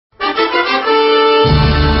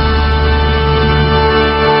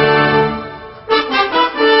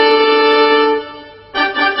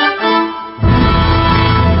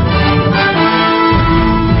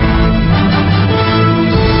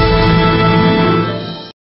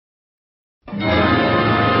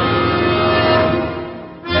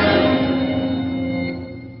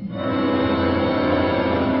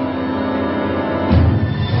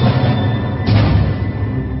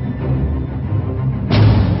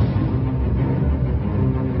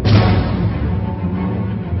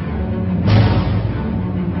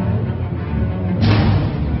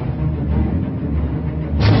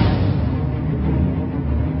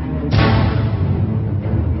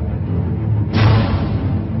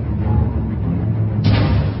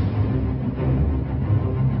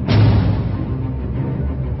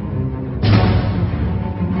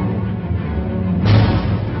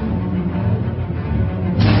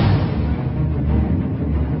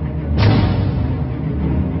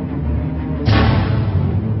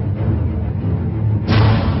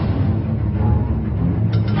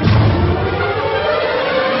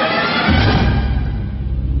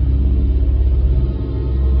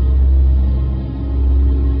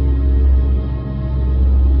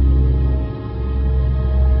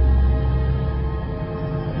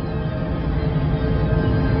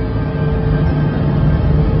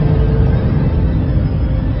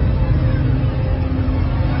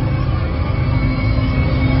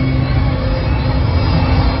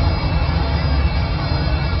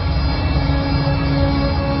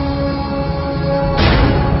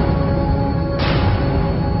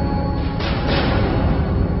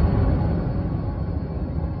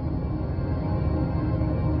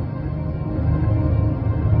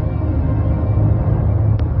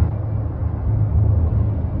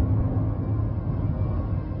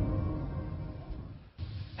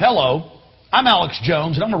Hello, I'm Alex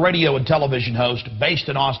Jones, and I'm a radio and television host based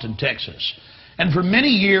in Austin, Texas. And for many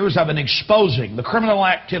years, I've been exposing the criminal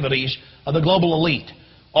activities of the global elite,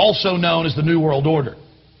 also known as the New World Order.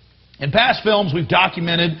 In past films, we've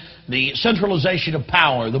documented the centralization of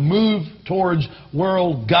power, the move towards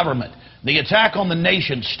world government, the attack on the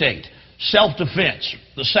nation state, self-defense,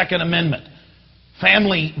 the Second Amendment,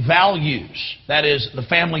 family values, that is, the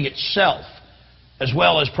family itself, as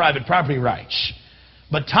well as private property rights.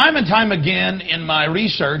 But time and time again in my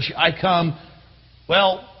research, I come,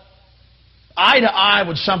 well, eye to eye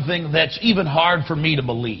with something that's even hard for me to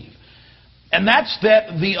believe. And that's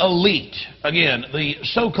that the elite, again, the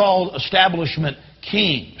so-called establishment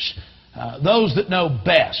kings, those that know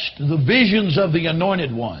best, the visions of the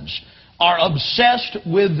anointed ones, are obsessed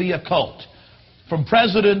with the occult, from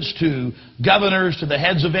presidents to governors to the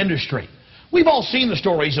heads of industry. We've all seen the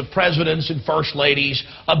stories of presidents and first ladies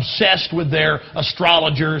obsessed with their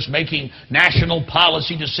astrologers, making national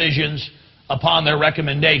policy decisions upon their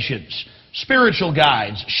recommendations. Spiritual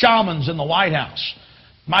guides, shamans in the White House.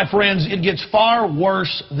 My friends, it gets far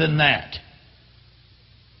worse than that.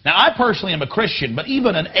 Now, I personally am a Christian, but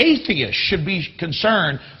even an atheist should be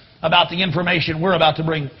concerned about the information we're about to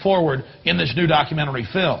bring forward in this new documentary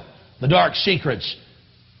film, The Dark Secrets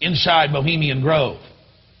Inside Bohemian Grove.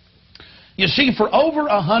 You see, for over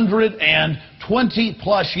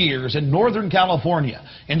 120-plus years in Northern California,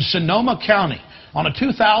 in Sonoma County, on a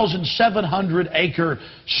 2,700-acre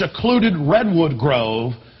secluded redwood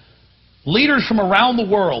grove, leaders from around the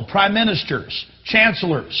world, prime ministers,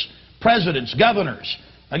 chancellors, presidents, governors,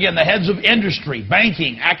 again, the heads of industry,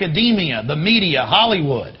 banking, academia, the media,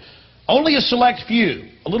 Hollywood, only a select few,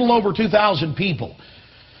 a little over 2,000 people,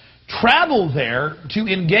 travel there to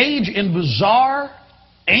engage in bizarre,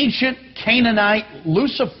 ancient Canaanite,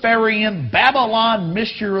 Luciferian, Babylon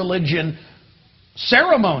mystery religion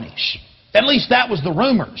ceremonies. At least that was the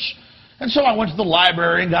rumors. And so I went to the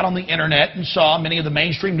library and got on the internet and saw many of the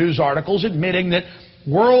mainstream news articles admitting that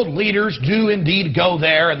world leaders do indeed go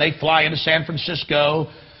there, and they fly into San Francisco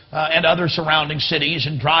and other surrounding cities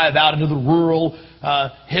and drive out into the rural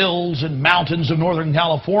hills and mountains of Northern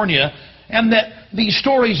California, and that these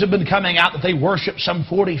stories have been coming out that they worship some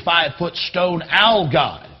 45-foot stone owl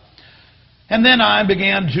god. And then I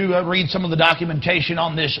began to read some of the documentation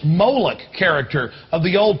on this Moloch character of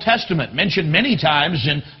the Old Testament, mentioned many times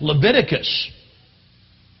in Leviticus.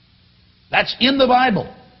 That's in the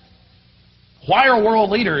Bible. Why are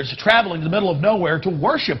world leaders traveling to the middle of nowhere to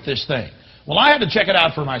worship this thing? Well, I had to check it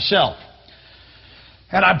out for myself.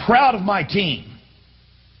 And I'm proud of my team.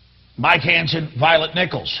 Mike Hansen, Violet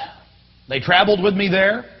Nichols. They traveled with me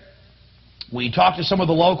there. We talked to some of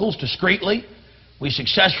the locals discreetly. We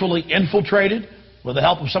successfully infiltrated, with the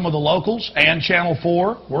help of some of the locals and Channel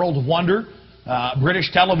 4, World of Wonder,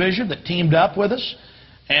 British television that teamed up with us.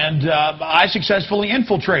 And I successfully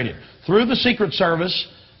infiltrated through the Secret Service,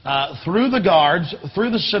 through the guards,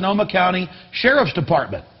 through the Sonoma County Sheriff's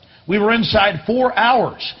Department. We were inside 4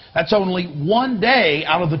 hours. That's only one day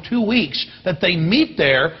out of the 2 weeks that they meet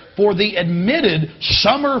there for the admitted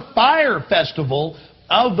Summer Fire Festival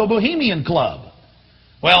of the Bohemian Club.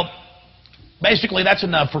 Well, basically that's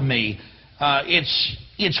enough for me.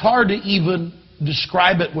 It's hard to even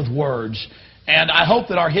describe it with words, and I hope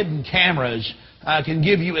that our hidden cameras can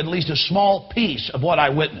give you at least a small piece of what I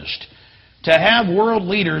witnessed. To have world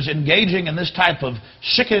leaders engaging in this type of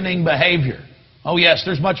sickening behavior. Oh yes,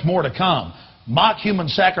 there's much more to come. Mock human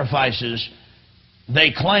sacrifices,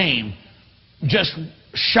 they claim, just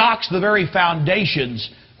shocks the very foundations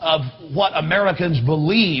of what Americans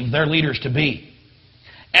believe their leaders to be.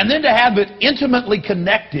 And then to have it intimately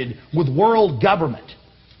connected with world government.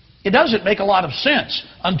 It doesn't make a lot of sense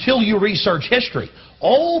until you research history.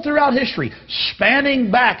 All throughout history, spanning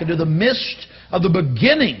back into the mist of the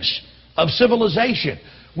beginnings of civilization,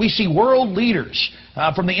 we see world leaders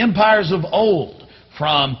from the empires of old,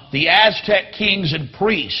 from the Aztec kings and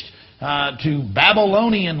priests, to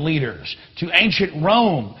Babylonian leaders, to ancient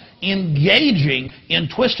Rome, engaging in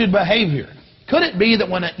twisted behavior. Could it be that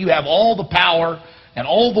when you have all the power and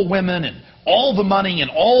all the women and all the money and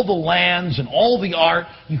all the lands and all the art,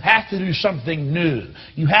 you have to do something new?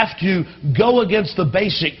 You have to go against the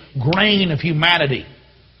basic grain of humanity.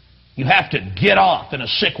 You have to get off in a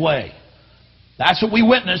sick way. That's what we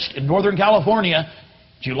witnessed in Northern California,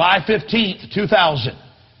 July 15th, 2000.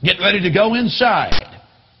 Get ready to go inside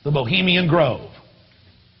the Bohemian Grove.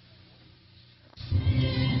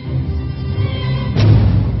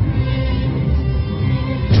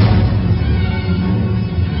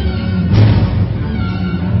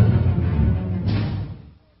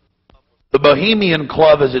 The Bohemian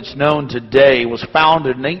Club, as it's known today, was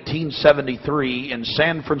founded in 1873 in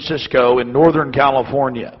San Francisco in Northern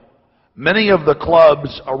California. Many of the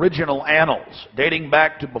club's original annals, dating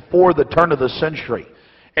back to before the turn of the century,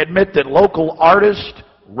 admit that local artists,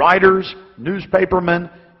 writers, newspapermen,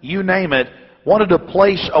 you name it, wanted a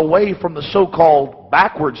place away from the so-called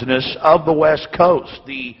backwardsness of the West Coast,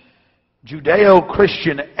 the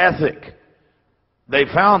Judeo-Christian ethic. They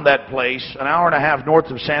found that place an hour and a half north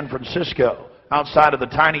of San Francisco, outside of the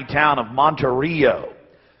tiny town of Monterey.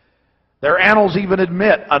 Their annals even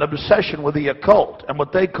admit an obsession with the occult and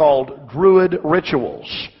what they called druid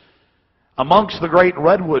rituals. Amongst the great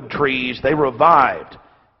redwood trees, they revived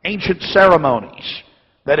ancient ceremonies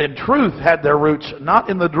that in truth had their roots not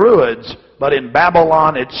in the Druids, but in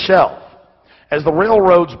Babylon itself. As the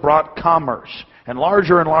railroads brought commerce and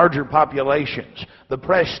larger populations, the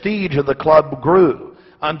prestige of the club grew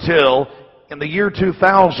until, in the year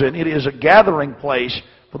 2000, it is a gathering place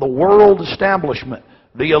for the world establishment,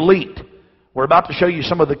 the elite. We're about to show you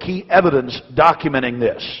some of the key evidence documenting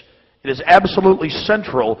this. It is absolutely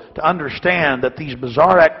central to understand that these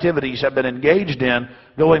bizarre activities have been engaged in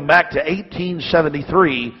going back to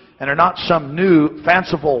 1873 and are not some new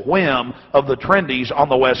fanciful whim of the trendies on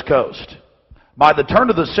the West Coast. By the turn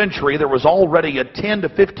of the century, there was already a 10 to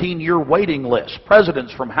 15-year waiting list.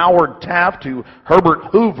 Presidents from Howard Taft to Herbert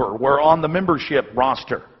Hoover were on the membership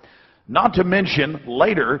roster. Not to mention,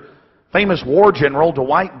 later, famous war general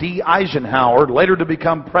Dwight D. Eisenhower, later to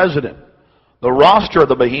become president. The roster of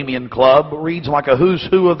the Bohemian Club reads like a who's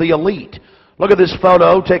who of the elite. Look at this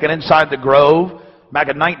photo taken inside the Grove back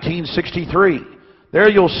in 1963. There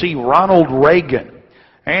you'll see Ronald Reagan.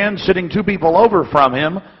 And sitting two people over from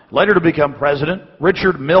him, later to become president,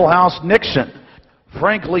 Richard Milhouse Nixon.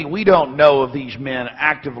 Frankly, we don't know if these men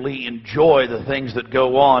actively enjoy the things that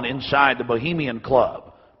go on inside the Bohemian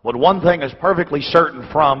Club. But one thing is perfectly certain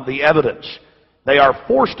from the evidence. They are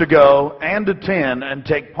forced to go and attend and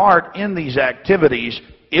take part in these activities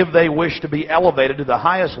if they wish to be elevated to the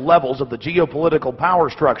highest levels of the geopolitical power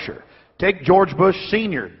structure. Take George Bush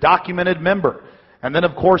Sr., documented member. And then,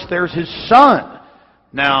 of course, there's his son.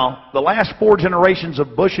 Now, the last 4 generations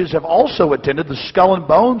of Bushes have also attended the Skull and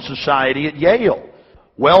Bones Society at Yale,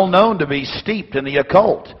 well known to be steeped in the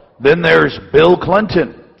occult. Then there's Bill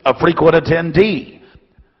Clinton, a frequent attendee.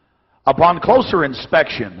 Upon closer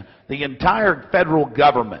inspection, the entire federal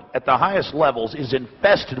government at the highest levels is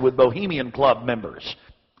infested with Bohemian Club members.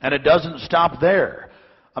 And it doesn't stop there.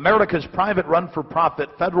 America's private run-for-profit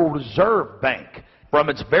Federal Reserve Bank, from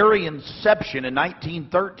its very inception in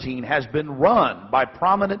 1913, has been run by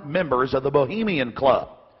prominent members of the Bohemian Club.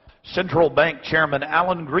 Central Bank Chairman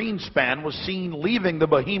Alan Greenspan was seen leaving the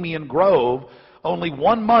Bohemian Grove only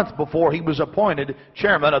 1 month before he was appointed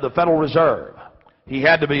chairman of the Federal Reserve. He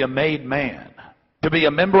had to be a made man to be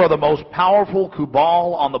a member of the most powerful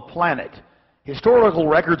cabal on the planet. Historical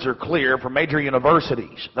records are clear from major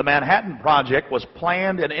universities. The Manhattan Project was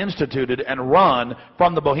planned and instituted and run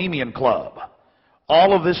from the Bohemian Club.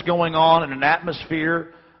 All of this going on in an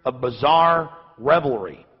atmosphere of bizarre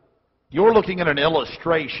revelry. You're looking at an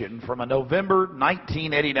illustration from a November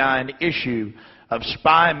 1989 issue of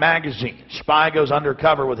Spy magazine. Spy goes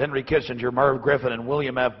undercover with Henry Kissinger, Merv Griffin, and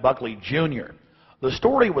William F. Buckley, Jr. The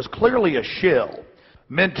story was clearly a shill,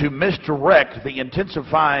 meant to misdirect the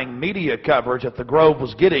intensifying media coverage that the Grove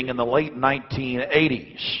was getting in the late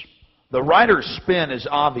 1980s. The writer's spin is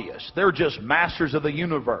obvious. They're just masters of the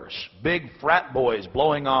universe, big frat boys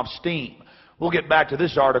blowing off steam. We'll get back to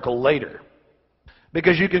this article later.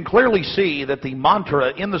 Because you can clearly see that the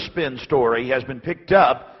mantra in the spin story has been picked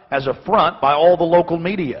up as a front by all the local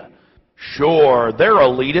media. Sure, they're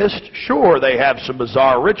elitist. Sure, they have some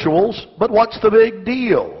bizarre rituals. But what's the big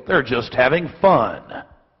deal? They're just having fun.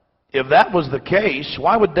 If that was the case,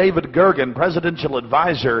 why would David Gergen, presidential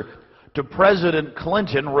advisor to President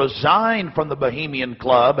Clinton, resign from the Bohemian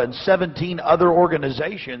Club and 17 other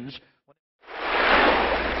organizations